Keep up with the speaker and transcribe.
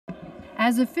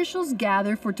As officials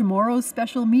gather for tomorrow's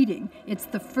special meeting, it's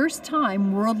the first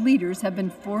time world leaders have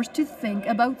been forced to think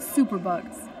about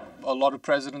superbugs. A lot of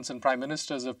presidents and prime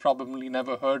ministers have probably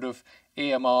never heard of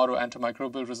AMR or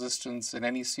antimicrobial resistance in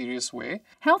any serious way.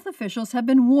 Health officials have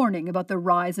been warning about the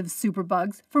rise of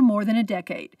superbugs for more than a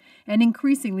decade, and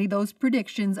increasingly those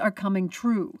predictions are coming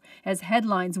true, as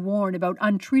headlines warn about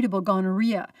untreatable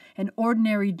gonorrhea and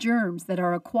ordinary germs that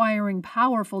are acquiring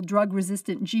powerful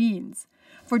drug-resistant genes.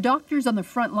 For doctors on the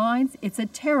front lines, it's a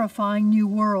terrifying new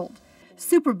world.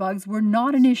 Superbugs were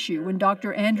not an issue when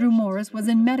Dr. Andrew Morris was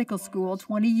in medical school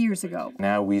 20 years ago.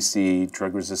 Now we see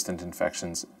drug-resistant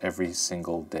infections every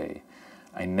single day.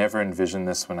 I never envisioned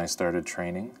this when I started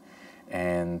training,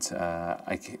 and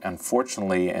I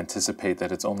unfortunately anticipate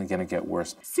that it's only going to get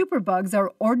worse. Superbugs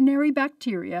are ordinary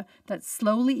bacteria that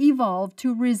slowly evolve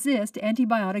to resist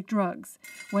antibiotic drugs.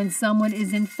 When someone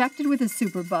is infected with a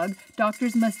superbug,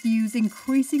 doctors must use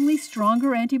increasingly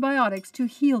stronger antibiotics to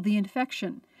heal the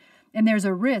infection. And there's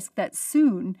a risk that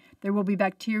soon there will be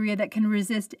bacteria that can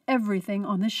resist everything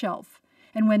on the shelf.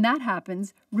 And when that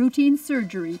happens, routine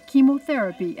surgery,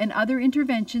 chemotherapy, and other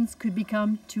interventions could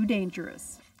become too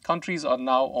dangerous. Countries are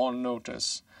now on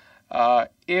notice.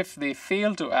 If they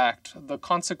fail to act, the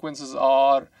consequences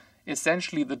are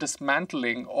essentially the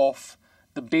dismantling of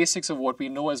the basics of what we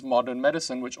know as modern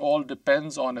medicine, which all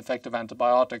depends on effective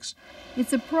antibiotics.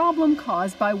 It's a problem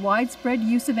caused by widespread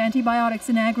use of antibiotics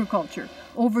in agriculture,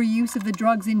 overuse of the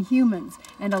drugs in humans,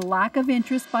 and a lack of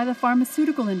interest by the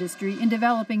pharmaceutical industry in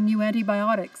developing new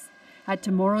antibiotics. At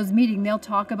tomorrow's meeting, they'll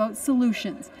talk about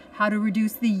solutions, how to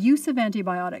reduce the use of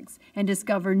antibiotics, and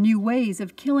discover new ways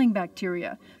of killing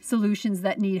bacteria, solutions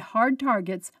that need hard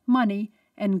targets, money,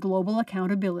 and global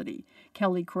accountability.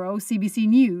 Kelly Crow, CBC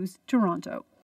News, Toronto.